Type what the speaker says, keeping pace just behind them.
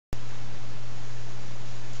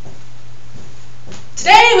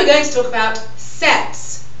Today we're going to talk about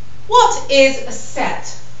sets. What is a set?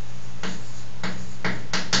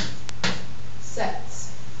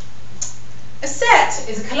 Sets. A set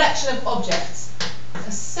is a collection of objects.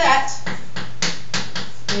 A set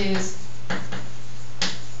is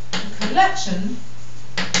a collection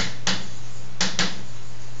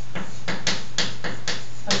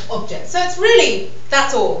of objects. So it's really,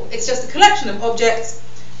 that's all. It's just a collection of objects.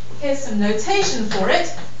 Here's some notation for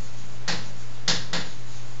it.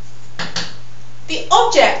 The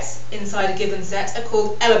objects inside a given set are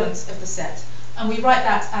called elements of the set. And we write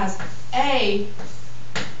that as A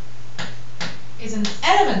is an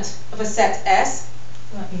element of a set S.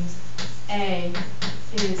 So that means A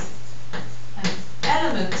is an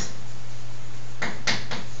element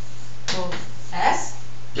of S.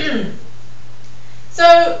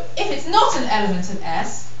 So if it's not an element of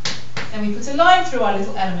S, then we put a line through our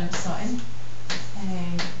little element sign.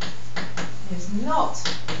 A is not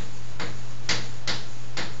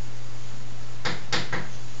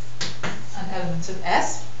an element of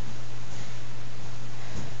S.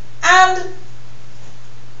 And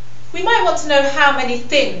we might want to know how many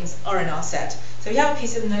things are in our set. So we have a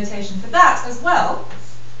piece of notation for that as well,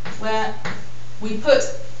 where we put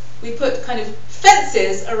kind of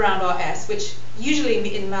fences around our S, which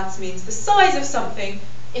usually in maths means the size of something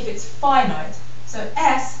if it's finite. So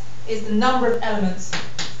S is the number of elements,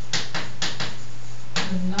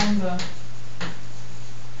 the number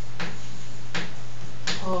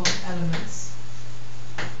of elements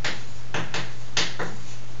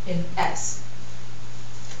in S.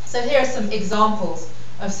 So here are some examples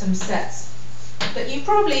of some sets that you've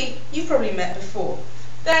probably met before.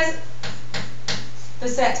 There's the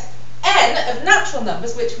set N of natural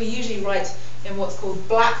numbers, which we usually write in what's called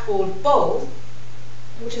blackboard bold,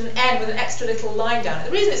 which is an N with an extra little line down it.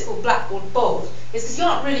 The reason it's called blackboard bold is because you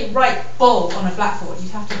can't really write bold on a blackboard.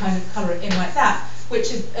 You'd have to kind of colour it in like that,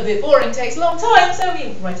 which is a bit boring, takes a long time, so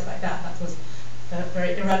we write it like that. That was a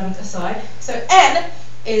very irrelevant aside. So N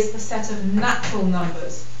is the set of natural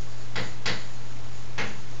numbers.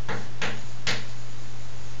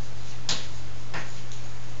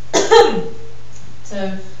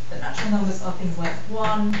 So the natural numbers are things like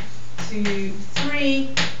 1, 2,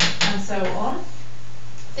 3, and so on.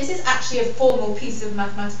 This is actually a formal piece of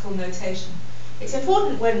mathematical notation. It's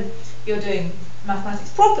important when you're doing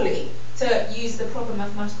mathematics properly to use the proper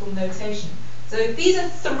mathematical notation. So these are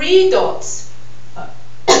 3 dots.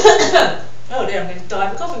 Oh dear, I'm going to die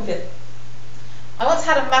of a coughing fit. I once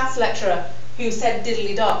had a maths lecturer who said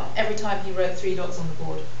diddly-da every time he wrote 3 dots on the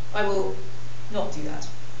board. I will not do that.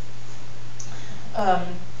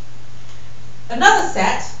 Another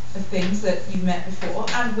set of things that you've met before,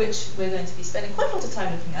 and which we're going to be spending quite a lot of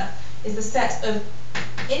time looking at, is the set of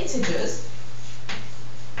integers,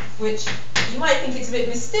 which you might think it's a bit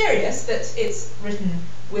mysterious that it's written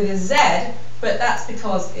with a Z, but that's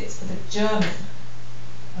because it's for the German.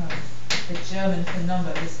 The German for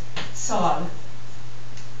number is Zahl.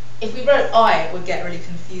 If we wrote I, it would get really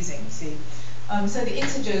confusing, you see. So the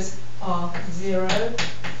integers are 0,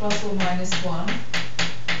 plus or minus 1,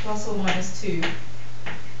 plus or minus 2,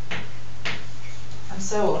 and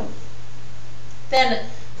so on. Then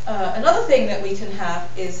another thing that we can have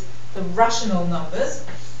is the rational numbers.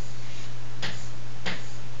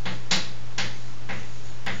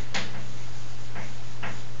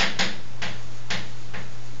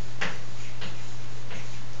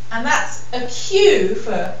 And that's a Q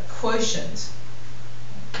for quotient.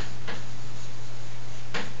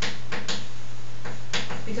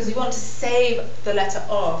 Because we want to save the letter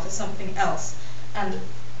R for something else. And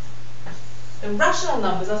the rational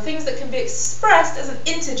numbers are things that can be expressed as an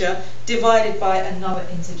integer divided by another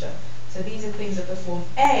integer. So these are things of the form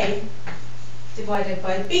A divided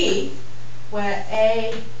by B, where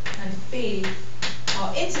A and B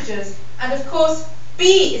are integers, and of course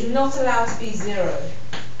B is not allowed to be 0.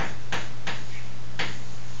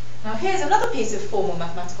 Now here's another piece of formal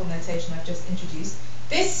mathematical notation I've just introduced.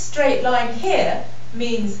 This straight line here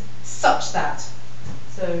means such that.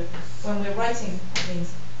 So when we're writing, it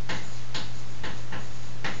means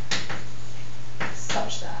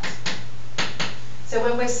such that. So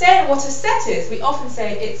when we're saying what a set is, we often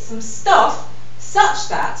say it's some stuff such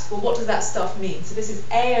that, well, what does that stuff mean? So this is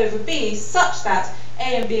A over B such that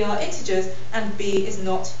A and B are integers and B is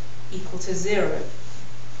not equal to 0.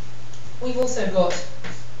 We've also got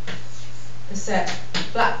the set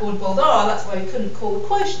blackboard bold R, that's why we couldn't call the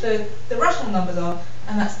quotient, the rational numbers are,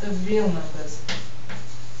 and that's the real numbers.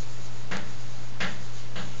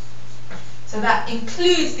 So that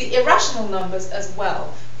includes the irrational numbers as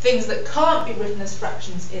well. things that can't be written as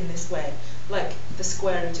fractions in this way, like the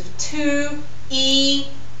square root of 2, e,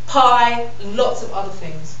 pi, and lots of other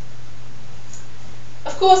things.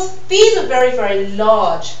 Of course, these are very, very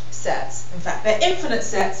large sets. In fact, they're infinite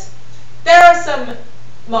sets. There are some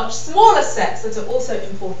much smaller sets that are also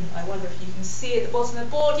important. I wonder if you can see at the bottom of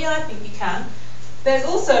the board. Yeah, I think you can. There's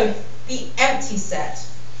also the empty set.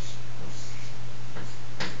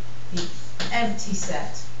 The empty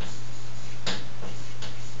set.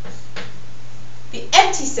 The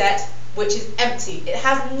empty set, which is empty. It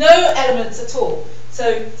has no elements at all.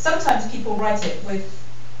 So sometimes people write it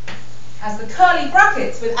as the curly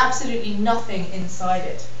brackets with absolutely nothing inside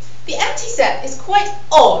it. The empty set is quite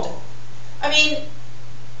odd. I mean,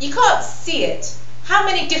 you can't see it. How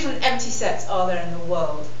many different empty sets are there in the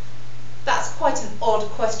world? That's quite an odd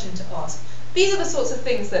question to ask. These are the sorts of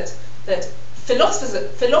things that philosophers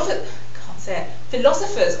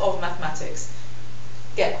of mathematics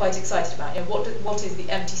get quite excited about. You know, what is the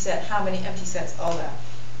empty set? How many empty sets are there?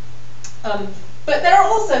 But there are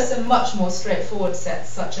also some much more straightforward sets,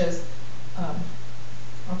 such as,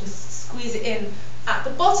 I'll just squeeze it in at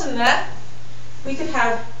the bottom there. We could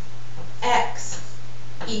have x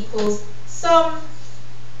equals some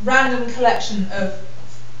random collection of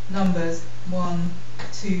numbers 1,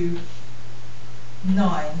 2,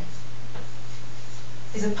 9.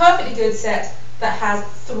 Is a perfectly good set that has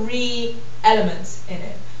 3 elements in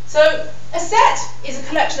it. So a set is a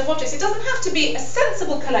collection of objects. It doesn't have to be a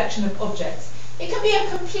sensible collection of objects. It can be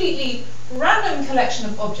a completely random collection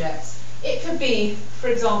of objects. It could be, for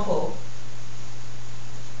example,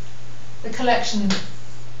 the collection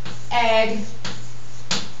egg,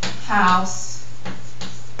 house,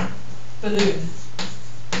 balloon.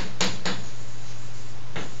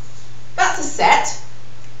 That's a set.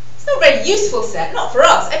 It's not a very useful set, not for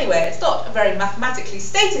us anyway. It's not a very mathematically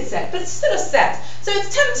stated set, but it's still a set. So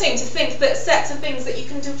it's tempting to think that sets are things that you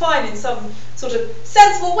can define in some sort of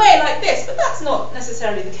sensible way like this, but that's not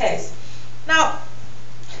necessarily the case. Now,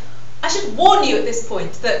 I should warn you at this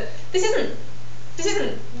point that this isn't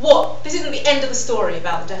the end of the story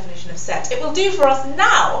about the definition of set. It will do for us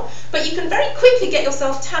now, but you can very quickly get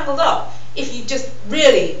yourself tangled up if you just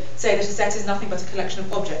really say that a set is nothing but a collection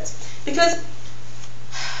of objects. Because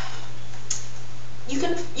you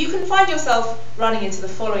can find yourself running into the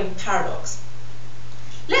following paradox.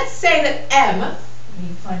 Let's say that M, let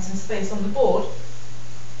me find some space on the board.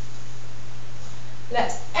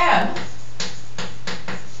 Let M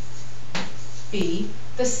be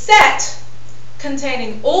the set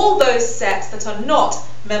containing all those sets that are not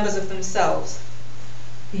members of themselves.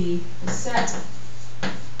 Be the set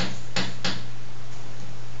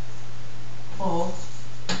of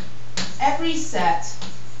every set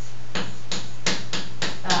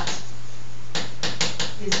that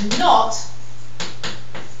is not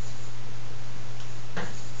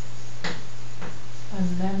a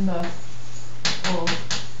member of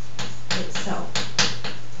itself.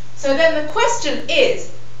 So then the question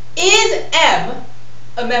is M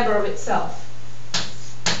a member of itself?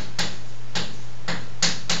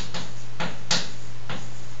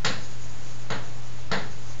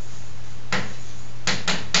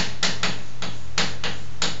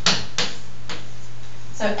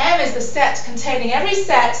 So M is the set containing every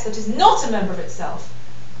set that is not a member of itself.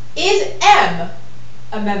 Is M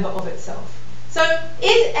a member of itself? So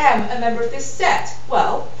is M a member of this set?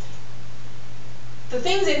 Well, the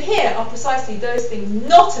things in here are precisely those things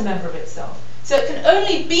not a member of itself. So it can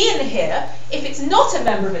only be in here if it's not a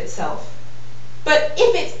member of itself. But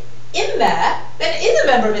if it's in there, then it is a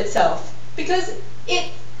member of itself, because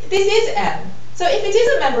this is M. So if it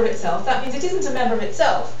is a member of itself, that means it isn't a member of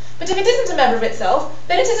itself. But if it isn't a member of itself,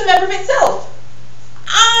 then it is a member of itself.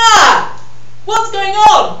 Ah! What's going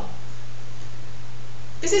on?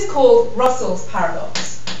 This is called Russell's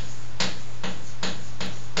paradox.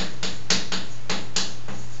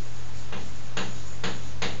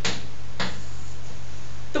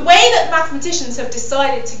 The way that mathematicians have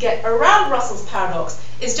decided to get around Russell's paradox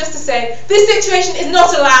is just to say, this situation is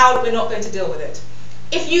not allowed, we're not going to deal with it.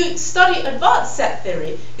 If you study advanced set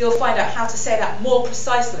theory, you'll find out how to say that more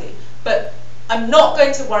precisely, but I'm not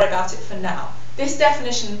going to worry about it for now. This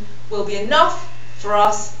definition will be enough for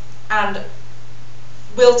us, and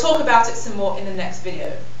we'll talk about it some more in the next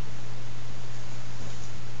video.